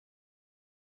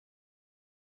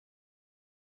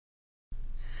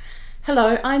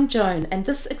Hello, I'm Joan, and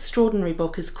this extraordinary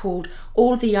book is called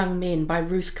All the Young Men by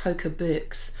Ruth Coker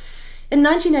Burks. In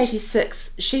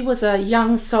 1986, she was a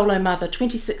young solo mother,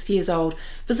 26 years old,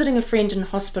 visiting a friend in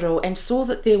hospital and saw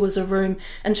that there was a room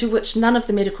into which none of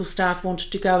the medical staff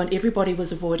wanted to go and everybody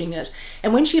was avoiding it.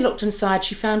 And when she looked inside,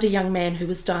 she found a young man who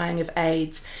was dying of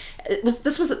AIDS.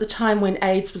 This was at the time when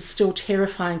AIDS was still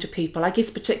terrifying to people, I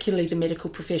guess particularly the medical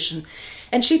profession.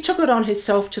 And she took it on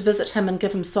herself to visit him and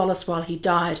give him solace while he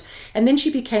died. And then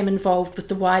she became involved with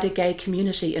the wider gay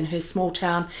community in her small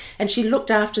town, and she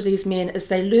looked after these men as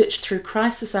they lurched through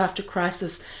crisis after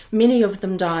crisis, many of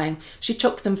them dying. She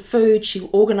took them food, she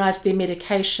organised their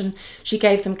medication, she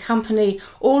gave them company,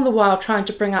 all the while trying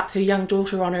to bring up her young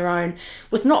daughter on her own,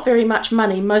 with not very much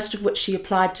money, most of which she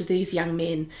applied to these young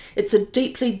men. It's a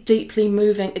deeply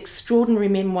moving, extraordinary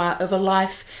memoir of a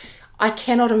life. I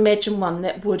cannot imagine one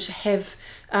that would have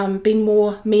been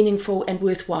more meaningful and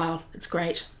worthwhile. It's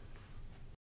great.